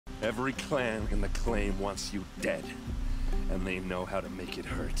Every clan in the claim wants you dead, and they know how to make it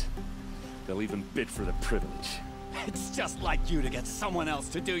hurt. They'll even bid for the privilege. It's just like you to get someone else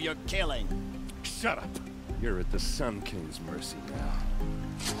to do your killing. Shut up! You're at the Sun King's mercy now.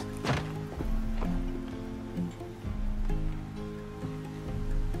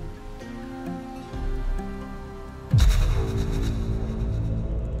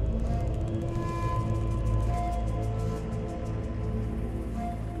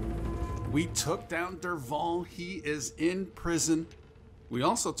 We took down Dervahl. He is in prison. We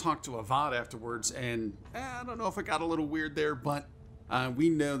also talked to Avad afterwards, and I don't know if it got a little weird there, but we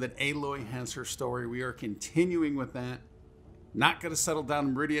know that Aloy has her story. We are continuing with that. Not going to settle down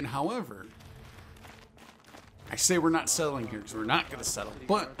in Meridian. However, I say we're not settling here because we're not going to settle,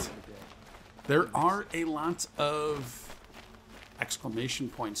 but there are a lot of exclamation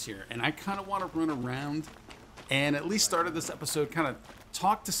points here, and I kind of want to run around and at least started this episode kind of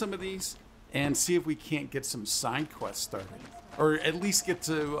talk to some of these and see if we can't get some side quests started, or at least get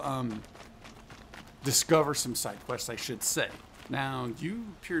to discover some side quests, I should say. Now, you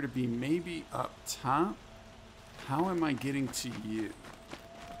appear to be maybe up top. How am I getting to you?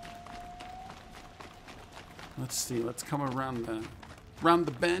 Let's see. Let's come around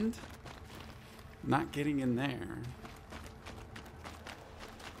the bend. Not getting in there.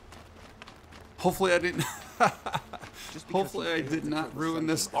 Hopefully I didn't. Hopefully I did not ruin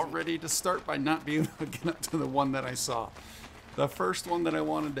this already to start by not being able to get up to the one that I saw. The first one that I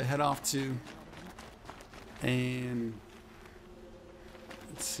wanted to head off to. And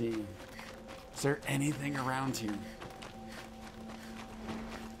let's see. Is there anything around here?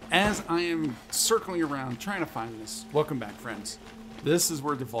 As I am circling around trying to find this. Welcome back, friends. This is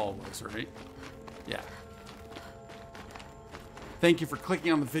where Dervahl was, right? Yeah. Thank you for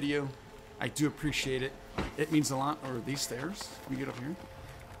clicking on the video. I do appreciate it. It means a lot. Or these stairs? Can we get up here?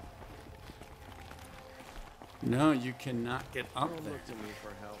 No, you cannot get up there.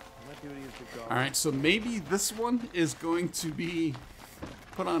 Alright, so maybe this one is going to be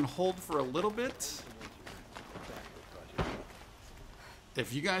put on hold for a little bit.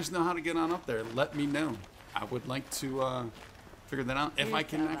 If you guys know how to get on up there, let me know. I would like to figure that out. If I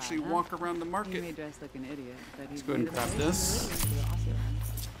can actually walk around the market. He may dress like an idiot, but let's go ahead and grab this.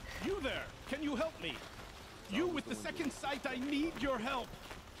 You there! Can you help me? You with the second sight, I need your help.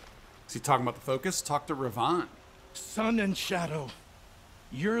 Is he talking about the focus? Talk to Ravant. Sun and Shadow.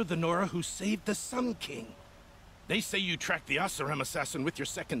 You're the Nora who saved the Sun King. They say you tracked the Asuram assassin with your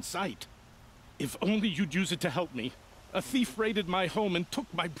second sight. If only you'd use it to help me. A thief raided my home and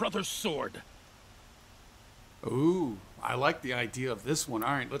took my brother's sword. Ooh, I like the idea of this one.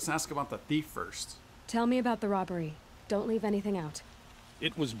 All right, let's ask about the thief first. Tell me about the robbery. Don't leave anything out.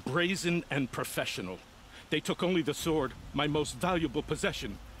 It was brazen and professional. They took only the sword, my most valuable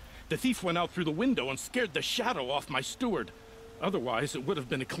possession. The thief went out through the window and scared the shadow off my steward. Otherwise, it would have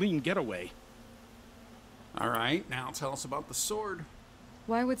been a clean getaway. All right, now tell us about the sword.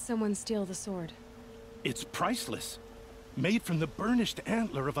 Why would someone steal the sword? It's priceless. Made from the burnished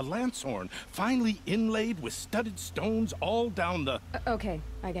antler of a lancehorn, finely inlaid with studded stones all down the... Okay,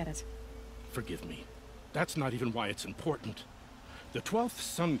 I get it. Forgive me. That's not even why it's important. The 12th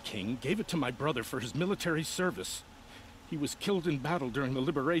Sun King gave it to my brother for his military service. He was killed in battle during the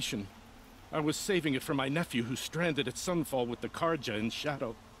liberation. I was saving it for my nephew who's stranded at Sunfall with the Karja in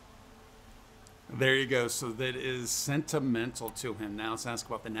Shadow. There you go. So that is sentimental to him. Now let's ask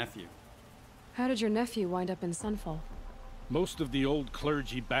about the nephew. How did your nephew wind up in Sunfall? Most of the old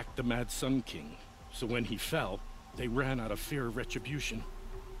clergy backed the Mad Sun King, so when he fell, they ran out of fear of retribution.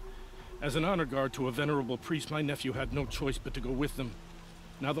 As an honor guard to a venerable priest, my nephew had no choice but to go with them.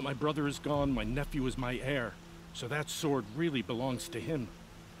 Now that my brother is gone, my nephew is my heir, so that sword really belongs to him.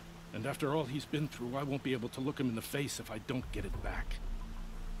 And after all he's been through, I won't be able to look him in the face if I don't get it back.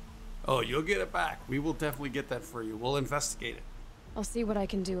 Oh, you'll get it back. We will definitely get that for you. We'll investigate it. I'll see what I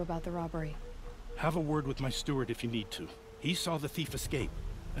can do about the robbery. Have a word with my steward if you need to. He saw the thief escape.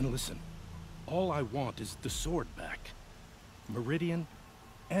 And listen, all I want is the sword back. Meridian,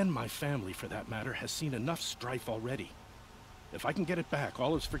 and my family for that matter, has seen enough strife already. If I can get it back,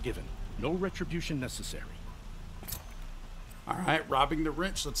 all is forgiven. No retribution necessary. All right, robbing the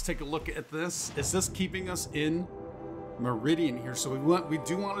rich. Let's take a look at this. Is this keeping us in Meridian here? So we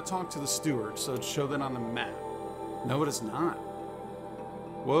do want to talk to the steward, so show that on the map. No, it is not.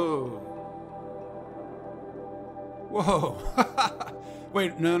 Whoa. Whoa.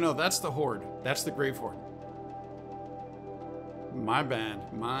 Wait, no, that's the Horde. That's the Grave Horde. My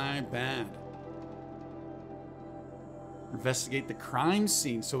bad, my bad. Investigate the crime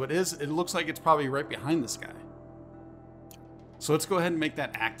scene. So it looks like it's probably right behind this guy. So let's go ahead and make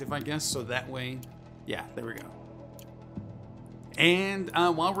that active, I guess. So that way, yeah, there we go. And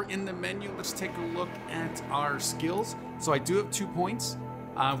while we're in the menu, let's take a look at our skills. So I do have 2 points.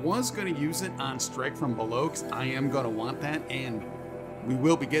 I was going to use it on Strike from Below because I am going to want that, and we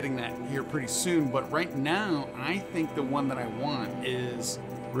will be getting that here pretty soon. But right now, I think the one that I want is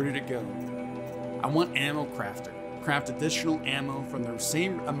ready to go. I want Ammo Crafter. Craft additional ammo from the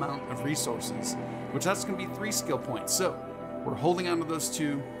same amount of resources, which that's going to be 3 skill points. So we're holding on to those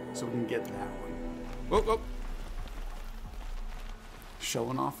 2 so we can get that one. Whoa, whoa.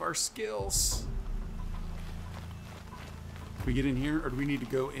 Showing off our skills. Can we get in here, or do we need to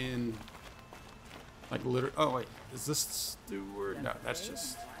go in, like, literally? Oh, wait. Is this steward? No, that's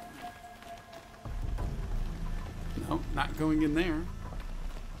just... No, not going in there.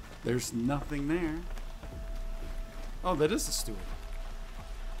 There's nothing there. Oh, that is the steward.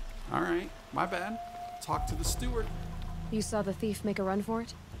 All right, my bad. Talk to the steward. You saw the thief make a run for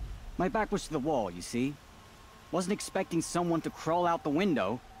it? My back was to the wall, you see? Wasn't expecting someone to crawl out the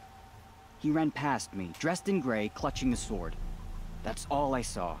window. He ran past me, dressed in gray, clutching the sword. That's all I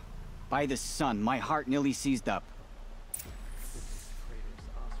saw. By the sun, my heart nearly seized up.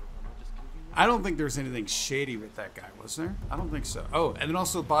 I don't think there's anything shady with that guy, was there? I don't think so. Oh, and then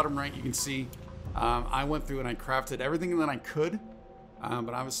also bottom right, you can see I went through and I crafted everything that I could,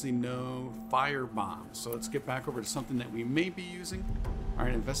 but obviously no fire bombs. So let's get back over to something that we may be using. All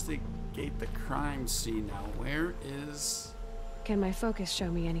right, investigate the crime scene now. Where is... Can my focus show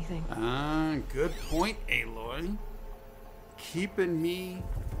me anything? Good point, Aloy. Keeping me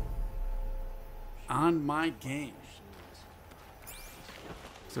on my game.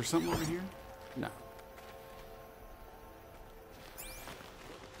 Is there something over here? No.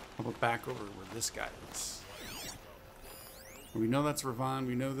 How about back over where this guy is? We know that's Ravon.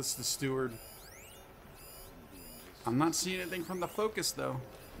 We know this is the steward. I'm not seeing anything from the focus, though.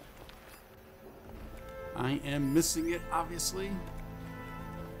 I am missing it, obviously.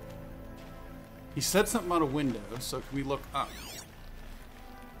 He said something about a window, so can we look up?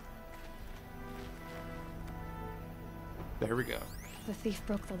 There we go. The thief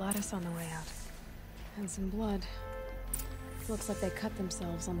broke the lattice on the way out. And some blood. Looks like they cut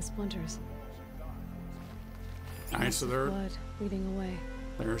themselves on the splinters. Alright, so there blood leading away.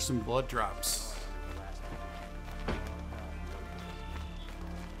 There are some blood drops.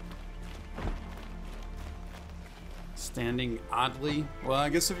 Standing oddly. Well, I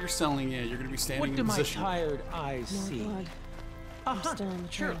guess if you're selling, yeah, you're going to be standing in position. What do my tired eyes More see? blood. I'm still on the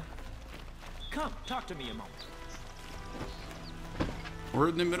trail. Come, talk to me a moment. We're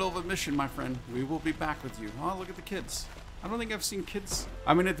in the middle of a mission, my friend. We will be back with you. Oh, look at the kids. I don't think I've seen kids.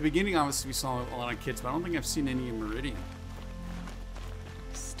 I mean, at the beginning, obviously, we saw a lot of kids, but I don't think I've seen any in Meridian.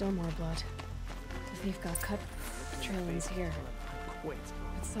 Still more blood. The thief got cut. The trail ends here. But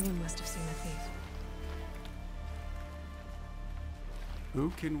someone must have seen the thief. Who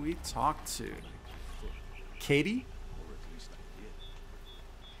can we talk to? Katie?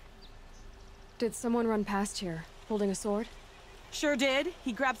 Did someone run past here, holding a sword? Sure did.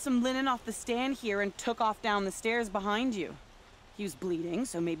 He grabbed some linen off the stand here and took off down the stairs behind you. He was bleeding,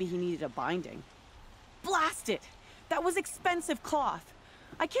 so maybe he needed a binding. Blast it! That was expensive cloth.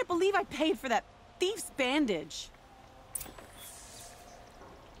 I can't believe I paid for that thief's bandage.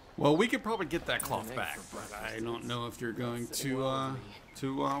 Well, we could probably get that cloth back, but I don't know if you're going to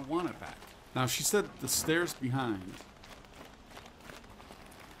want it back. Now, she said the stairs behind.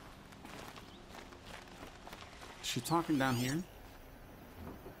 Is she talking down here?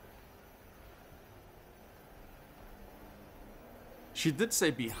 She did say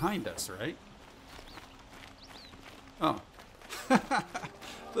behind us, right? Oh.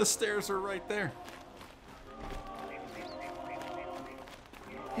 The stairs are right there.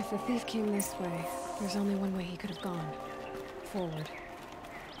 If the thief came this way, there's only one way he could have gone. Forward.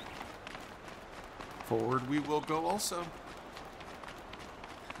 Forward we will go also.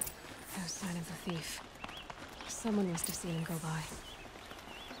 No sign of the thief. Someone must have seen him go by.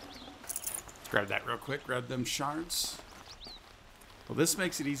 Grab that real quick. Grab them shards. Well, this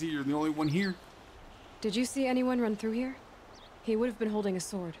makes it easy. You're the only one here. Did you see anyone run through here? He would have been holding a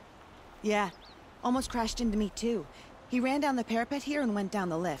sword. Yeah. Almost crashed into me, too. He ran down the parapet here and went down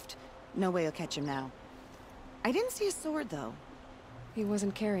the lift. No way you'll catch him now. I didn't see a sword, though. He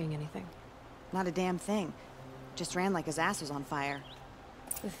wasn't carrying anything. Not a damn thing. Just ran like his ass was on fire.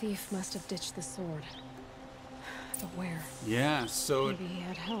 The thief must have ditched the sword. But where? Yeah, so... Maybe he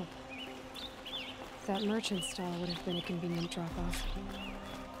had help. That merchant stall would have been a convenient drop-off.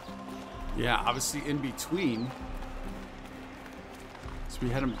 Yeah, obviously in between. So we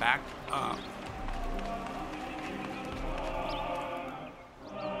head him back up.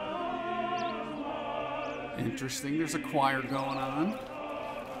 Interesting. There's a choir going on.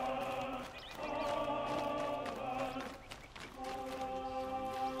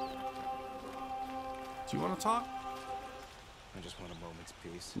 Do you want to talk? I just want a moment's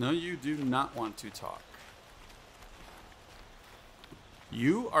peace. No, you do not want to talk.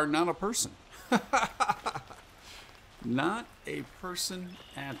 You are not a person. Not a person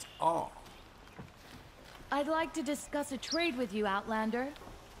at all. I'd like to discuss a trade with you, Outlander.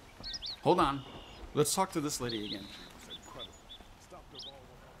 Hold on. Let's talk to this lady again.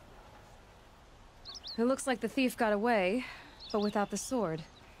 It looks like the thief got away, but without the sword.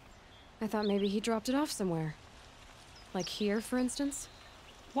 I thought maybe he dropped it off somewhere. Like here, for instance?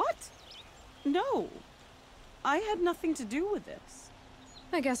 What? No. I had nothing to do with this.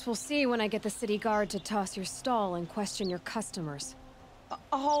 I guess we'll see when I get the city guard to toss your stall and question your customers.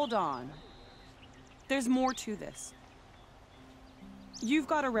 Hold on. There's more to this. You've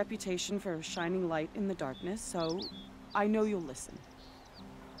got a reputation for shining light in the darkness, so I know you'll listen.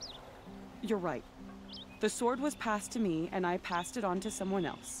 You're right. The sword was passed to me, and I passed it on to someone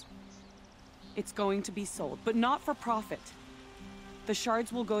else. It's going to be sold, but not for profit. The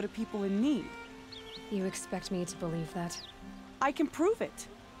shards will go to people in need. You expect me to believe that? I can prove it.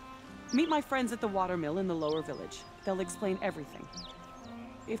 Meet my friends at the watermill in the lower village. They'll explain everything.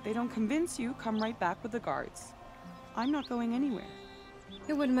 If they don't convince you, come right back with the guards. I'm not going anywhere.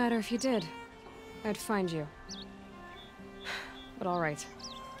 It wouldn't matter if you did. I'd find you. But all right.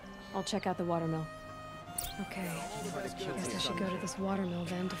 I'll check out the watermill. Okay. Guess I should go to this watermill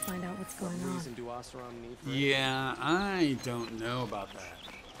then to find out what's going on. Yeah, I don't know about that.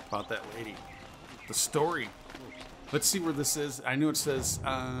 About that lady. The story. Let's see where this is. I know it says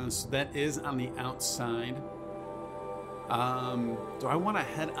so that is on the outside. Do I want to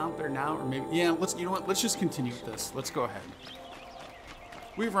head out there now, or maybe? Yeah, let's. You know what? Let's just continue with this. Let's go ahead.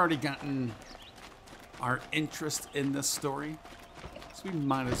 We've already gotten our interest in this story, so we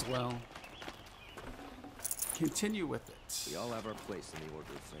might as well continue with it. We all have our place in the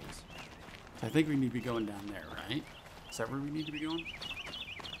order of things. I think we need to be going down there, right? Is that where we need to be going?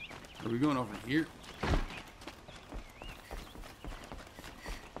 Or are we going over here?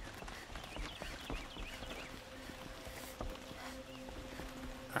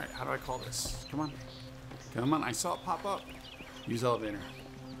 Alright, how do I call this? Come on. Come on, I saw it pop up. Use elevator.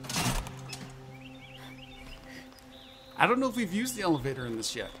 I don't know if we've used the elevator in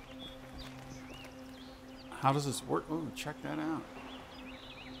this yet. How does this work? Oh, check that out.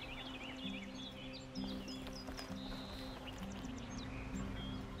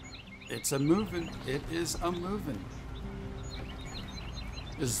 It's a moving. It is a moving.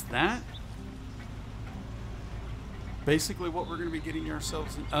 Is that basically what we're going to be getting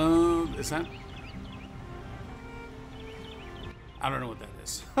ourselves in? Is that? I don't know what that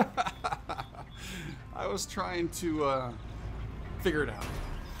is. I was trying to figure it out.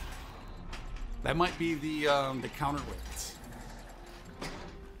 That might be the counterweight.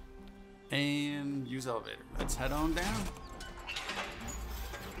 And use elevator. Let's head on down.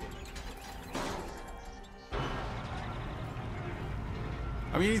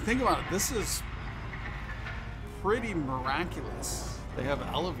 I mean, you think about it, this is pretty miraculous. They have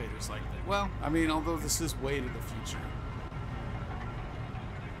elevators like that. Well, I mean, although this is way to the future.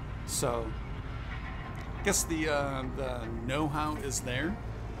 So, I guess the know-how is there.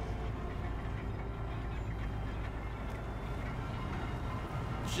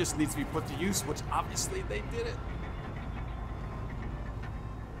 It just needs to be put to use, which obviously they did it.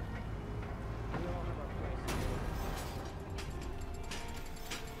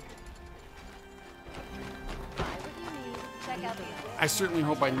 I certainly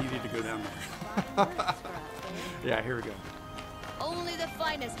hope I needed to go down there. Yeah, here we go. Only the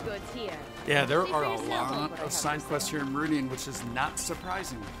finest goods here. Yeah, there are a lot of side quests here in Meridian, which is not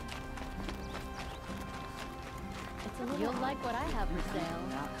surprising. You'll like what I have for sale.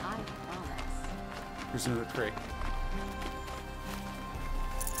 I promise. Here's another crate.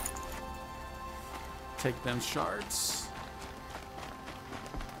 Take them shards.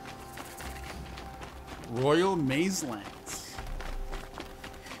 Royal Mazelands.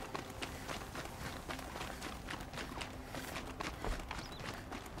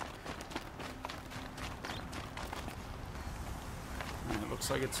 And it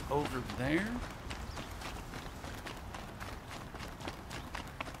looks like it's over there.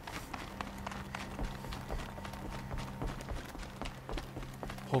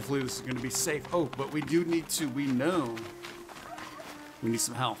 Hopefully this is going to be safe. Oh, but we do need to, we know we need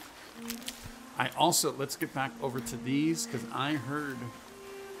some help. I also, let's get back over to these, because I heard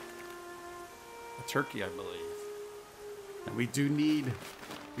a turkey, I believe. And we do need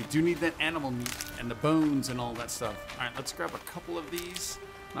We do need that animal meat and the bones and all that stuff. All right, let's grab a couple of these.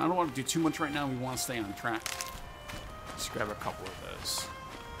 Now, I don't want to do too much right now. We want to stay on track. Let's grab a couple of those.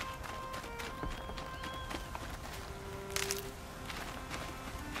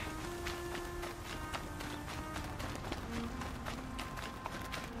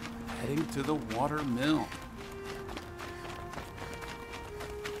 Heading to the water mill.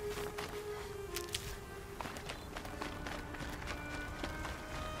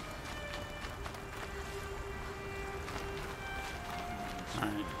 All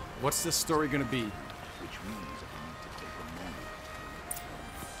right, what's this story gonna be? Which means I need to take a moment.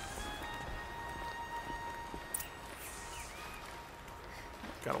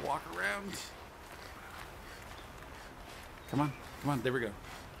 Gotta walk around. Come on, there we go.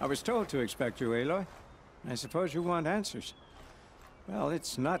 I was told to expect you, Aloy. I suppose you want answers. Well,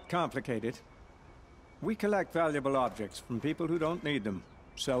 it's not complicated. We collect valuable objects from people who don't need them,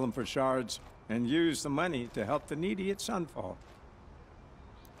 sell them for shards, and use the money to help the needy at Sunfall.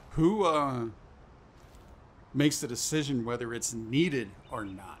 Who makes the decision whether it's needed or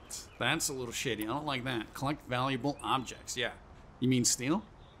not? That's a little shady. I don't like that. Collect valuable objects. Yeah. You mean steal?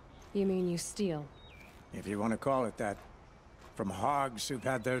 You mean you steal? If you want to call it that. From hogs who've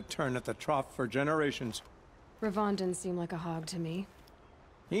had their turn at the trough for generations. Ravon didn't seem like a hog to me.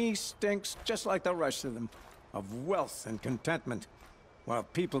 He stinks just like the rest of them, of wealth and contentment, while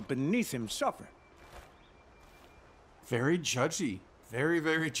people beneath him suffer. Very judgy. Very,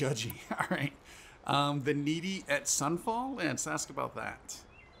 very judgy. All right. The needy at Sunfall? Let's ask about that.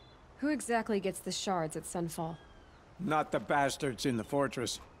 Who exactly gets the shards at Sunfall? Not the bastards in the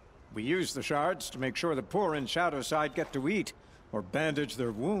fortress. We use the shards to make sure the poor in Shadowside get to eat, or bandage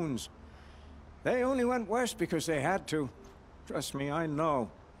their wounds. They only went west because they had to. Trust me, I know.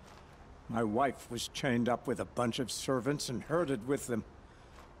 My wife was chained up with a bunch of servants and herded with them.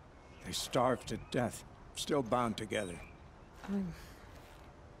 They starved to death, still bound together. I'm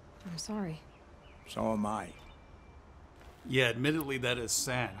sorry. So am I. Yeah, admittedly that is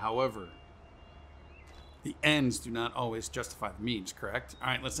sad. However, the ends do not always justify the means, correct? All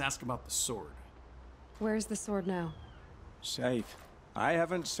right, let's ask about the sword. Where's the sword now? Safe. I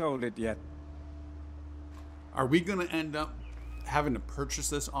haven't sold it yet. Are we going to end up having to purchase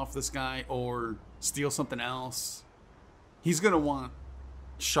this off this guy or steal something else? He's going to want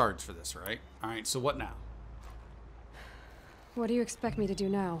shards for this, right? All right, so what now? What do you expect me to do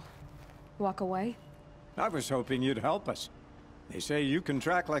now? Walk away? I was hoping you'd help us. They say you can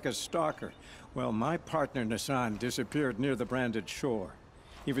track like a stalker. Well, my partner Nassan disappeared near the branded shore.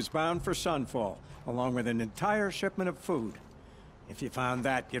 He was bound for Sunfall, along with an entire shipment of food. If you found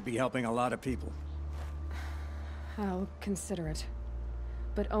that, you'd be helping a lot of people. I'll consider it.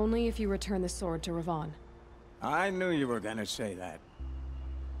 But only if you return the sword to Ravon. I knew you were gonna say that.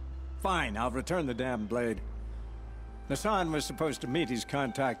 Fine, I'll return the damn blade. Nassan was supposed to meet his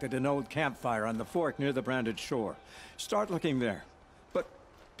contact at an old campfire on the fork near the branded shore. Start looking there. But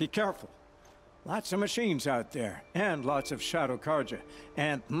be careful. Lots of machines out there, and lots of Shadow Karja.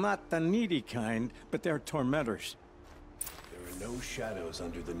 And not the needy kind, but they're tormentors. There are no shadows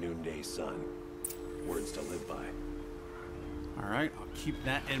under the noonday sun. Words to live by. All right, I'll keep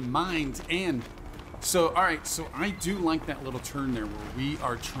that in mind. And so, all right, so I do like that little turn there where we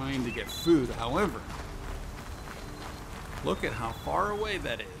are trying to get food. However, look at how far away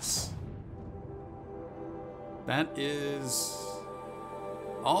that is. That is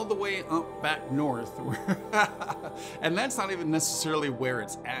all the way up back north. And that's not even necessarily where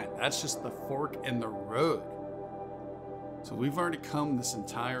it's at. That's just the fork in the road. So we've already come this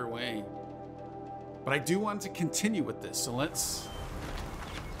entire way. But I do want to continue with this. So let's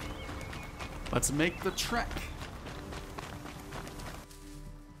make the trek.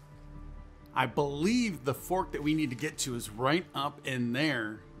 I believe the fork that we need to get to is right up in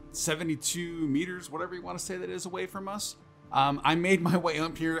there. 72 meters, whatever you want to say that is, away from us. I made my way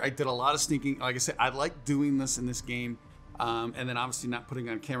up here. I did a lot of sneaking. Like I said, I like doing this in this game. And then obviously not putting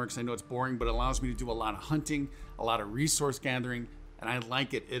on camera because I know it's boring, but it allows me to do a lot of hunting, a lot of resource gathering, and I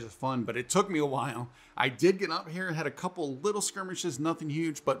like it. It is fun, but it took me a while. I did get up here, had a couple little skirmishes, nothing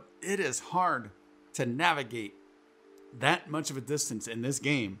huge, but it is hard to navigate that much of a distance in this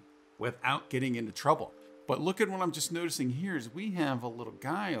game without getting into trouble. But look at what I'm just noticing here is we have a little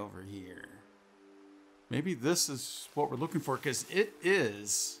guy over here. Maybe this is what we're looking for because it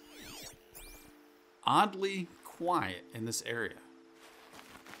is oddly quiet in this area.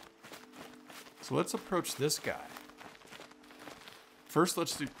 So let's approach this guy. First,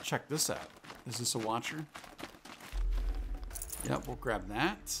 let's check this out. Is this a watcher? Yep, we'll grab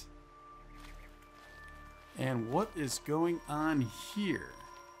that. And what is going on here?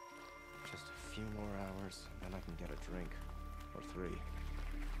 few more hours, then I can get a drink. Or 3.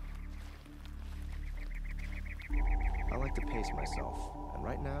 I like to pace myself, and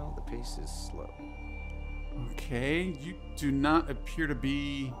right now, the pace is slow. Okay, you do not appear to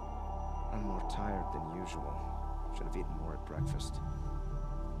be... I'm more tired than usual. Should have eaten more at breakfast.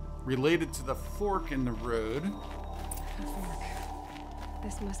 related to the fork in the road. A fork.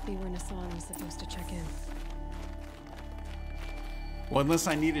 This must be where Nassan was supposed to check in. Well, unless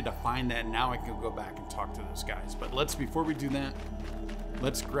I needed to find that, now I can go back and talk to those guys. But before we do that,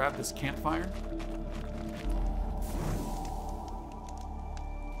 let's grab this campfire.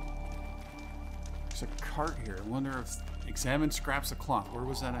 There's a cart here. I wonder if... Examine scraps of cloth. Where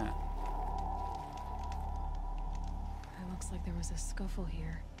was that at? It looks like there was a scuffle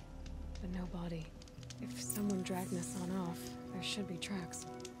here, but no body. If someone dragged Nassan off, there should be tracks.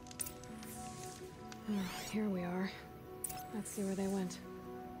 Oh, here we are. Let's see where they went.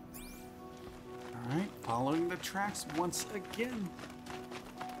 All right, following the tracks once again.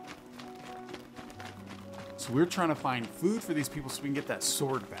 So we're trying to find food for these people so we can get that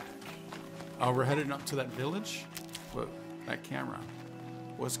sword back. Oh, we're heading up to that village? Whoa, that camera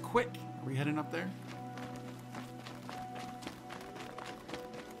was quick. Are we heading up there?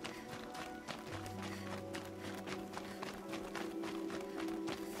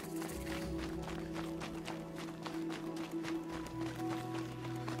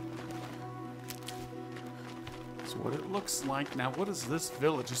 So what it looks like now, what is this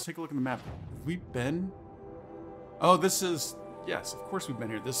village? Just take a look at the map. Have we been? Oh, this is, yes, of course we've been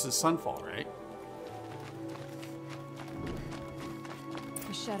here. This is Sunfall, right?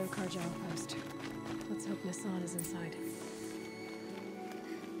 The Shadow Carja outpost. Let's hope Nassan is inside.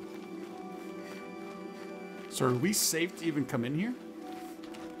 So are we safe to even come in here?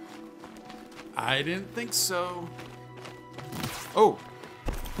 I didn't think so. Oh.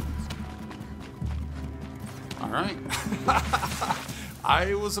 All right.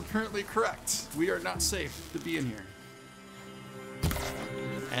 I was apparently correct. We are not safe to be in here.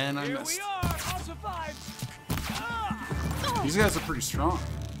 And I missed. Here we are. I'll survive. These guys are pretty strong.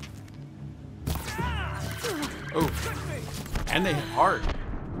 Oh. And they hit hard.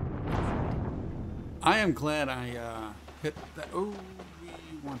 I am glad I hit that. Oh,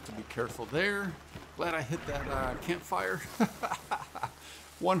 we want to be careful there. Glad I hit that campfire.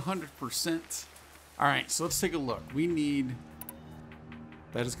 100%. All right, so let's take a look. We need...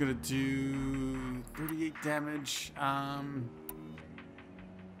 That is going to do 38 damage.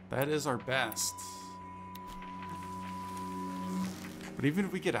 That is our best. But even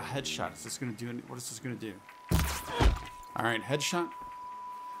if we get a headshot, is this going to do any... What is this going to do? All right, headshot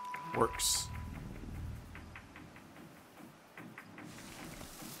works.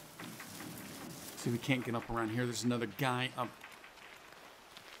 See, we can't get up around here. There's another guy up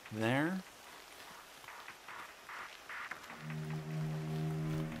there.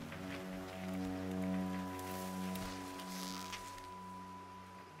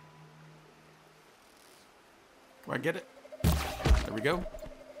 Do I get it? There we go.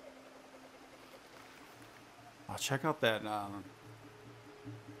 Oh, check out that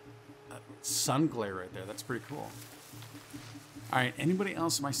sun glare right there. That's pretty cool. All right, anybody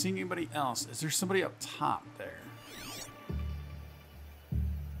else? Am I seeing anybody else? Is there somebody up top there?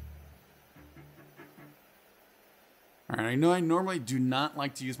 All right, I know I normally do not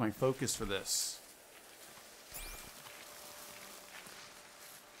like to use my focus for this.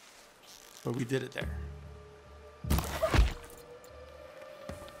 But we did it there.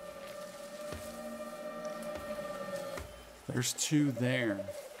 There's two there.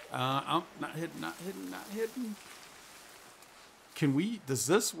 Oh, not hidden, not hidden, not hidden. Can we, does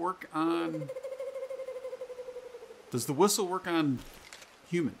this work on, does the whistle work on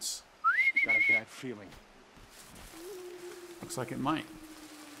humans? Got a bad feeling. Looks like it might.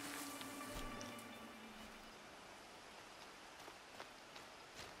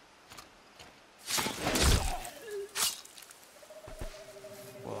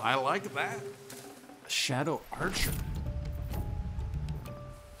 Well, I like that. A shadow archer.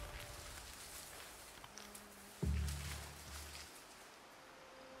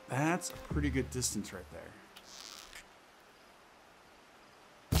 That's a pretty good distance right there.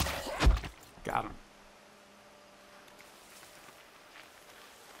 Got him.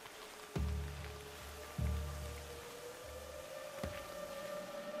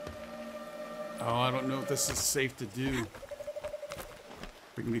 Oh, I don't know if this is safe to do.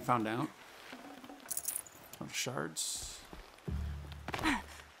 We can be found out. Of shards.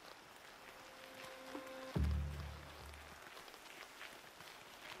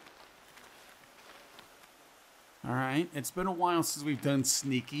 All right, it's been a while since we've done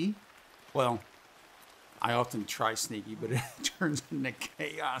sneaky. Well, I often try sneaky, but it turns into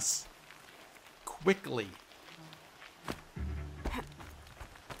chaos quickly.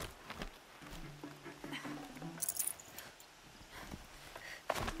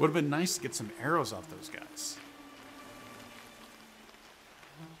 Would have been nice to get some arrows off those guys.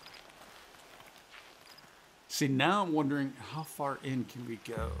 See, now I'm wondering how far in can we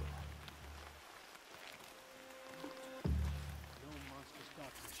go?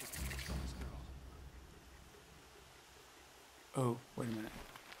 Oh, wait a minute.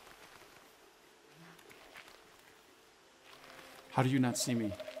 How do you not see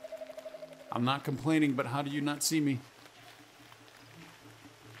me? I'm not complaining, but how do you not see me?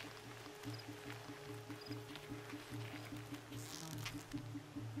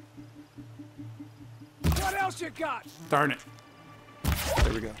 What else you got? Darn it.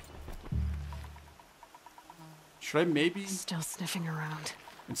 There we go. Should I maybe... Still sniffing around.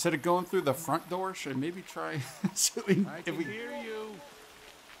 Instead of going through the front door, should I maybe try... so we, I can hear you.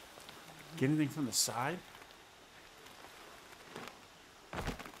 Get anything from the side?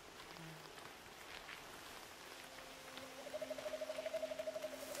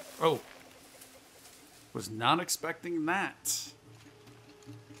 Oh. Was not expecting that.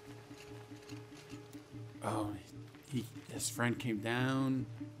 Oh, his friend came down.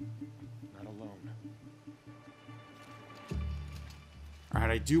 Not alone. All right,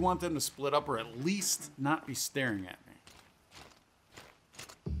 I do want them to split up or at least not be staring at me.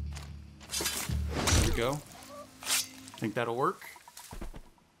 There we go. Think that'll work?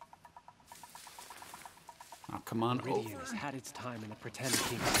 Oh, come on Meridian over. has had its time in the Pretend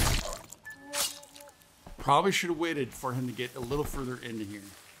Kingdom. Probably should have waited for him to get a little further into here.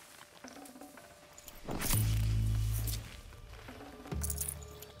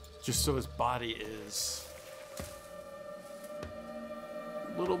 Just so his body is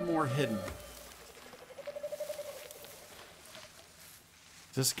a little more hidden.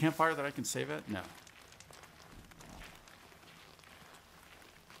 Is this a campfire that I can save at? No.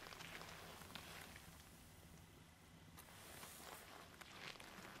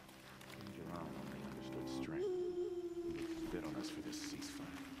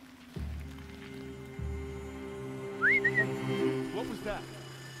 What was that?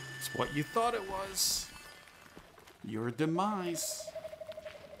 It's what you thought it was. Your demise.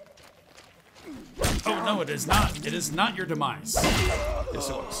 Oh, no, it is not. It is not your demise. Yes,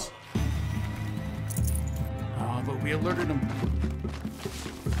 it was. Oh, but we alerted him.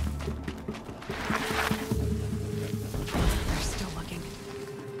 They're still looking.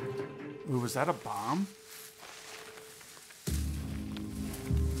 Ooh, was that a bomb?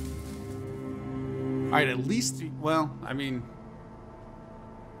 All right, at least, well, I mean,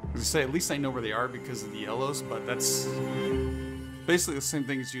 I was gonna say, at least I know where they are because of the yellows, but that's basically the same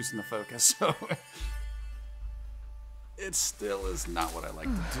thing as using the focus, so it still is not what I like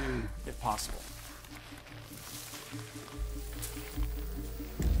to do, if possible.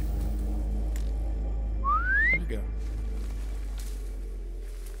 There we go.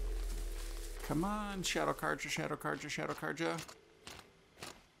 Come on, Shadow Carja, Shadow Carja, Shadow Carja.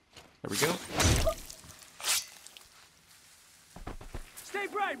 There we go. Stay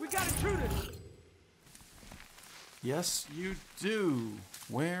bright, we got intruders. Yes, you do.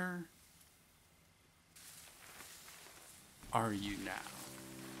 Where are you now?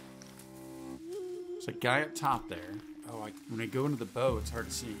 There's a guy up top there. Oh, when I go into the bow, it's hard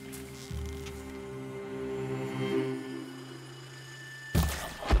to see.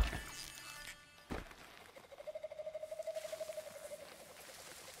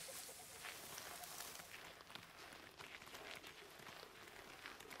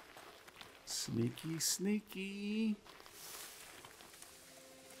 Sneaky, sneaky.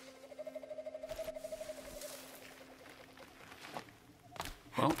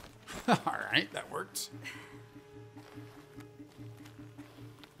 Well, all right, that worked.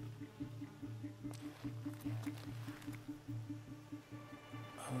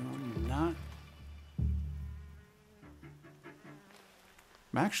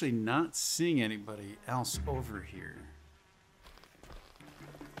 I'm actually not seeing anybody else over here.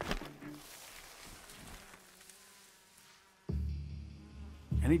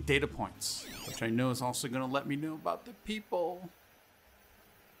 Any data points, which I know is also going to let me know about the people.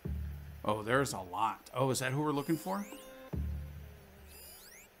 Oh, there's a lot. Oh, is that who we're looking for?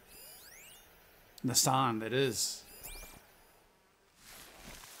 Nassan, that is.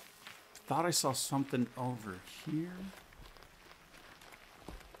 Thought I saw something over here.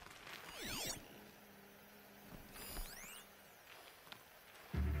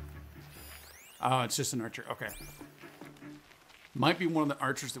 Oh, it's just an archer. Okay. Might be one of the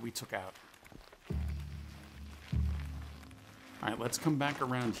archers that we took out. Alright, let's come back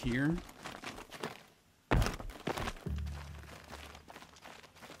around here.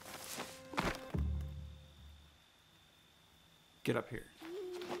 Get up here.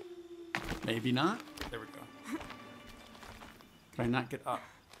 Maybe not. There we go. Can I not get up?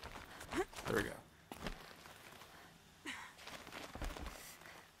 There we go.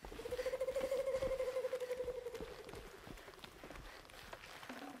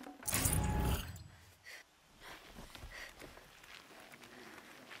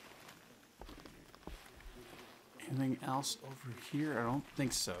 Anything else over here? I don't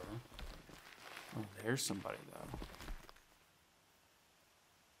think so. Oh, there's somebody though.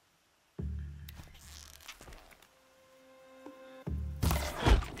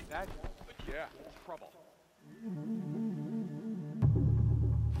 Yeah, trouble.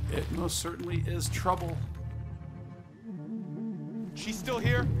 It most certainly is trouble. She's still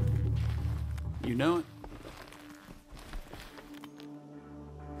here? You know it.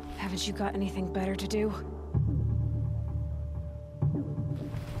 Haven't you got anything better to do?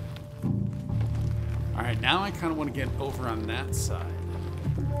 Alright, now I kind of want to get over on that side.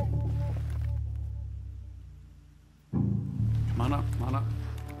 Come on up, come on up.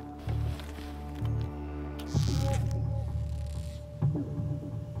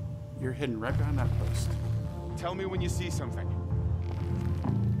 You're hidden right behind that post. Tell me when you see something.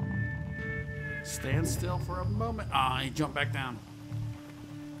 Stand still for a moment. Ah, he jumped back down.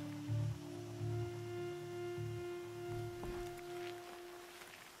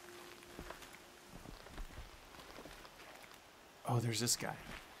 Oh, there's this guy.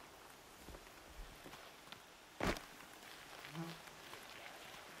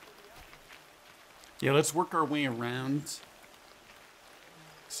 Yeah, let's work our way around.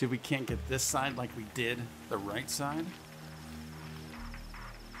 See if we can't get this side like we did the right side.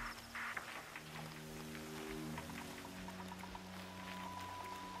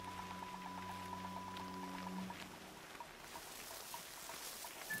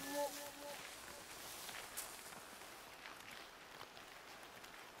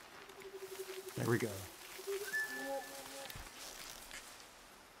 There we go.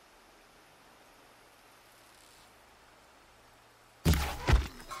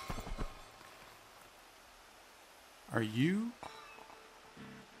 Are you?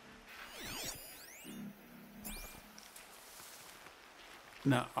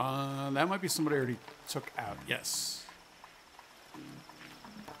 No, that might be somebody I already took out. Yes.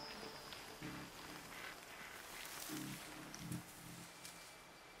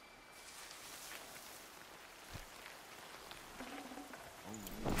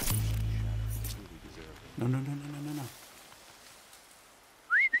 No, no, no, no, no, no, no.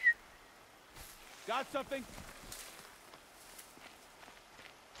 Got something?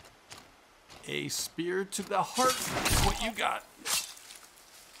 A spear to the heart. That's what you got.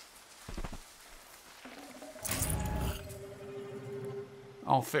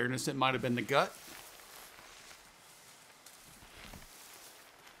 All fairness, it might have been the gut.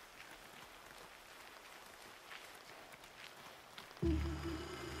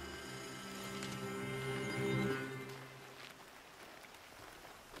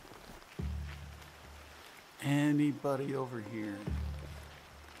 Anybody over here?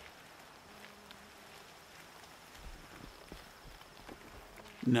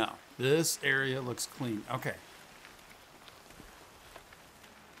 No, this area looks clean. Okay.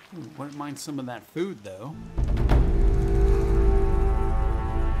 Ooh, wouldn't mind some of that food though.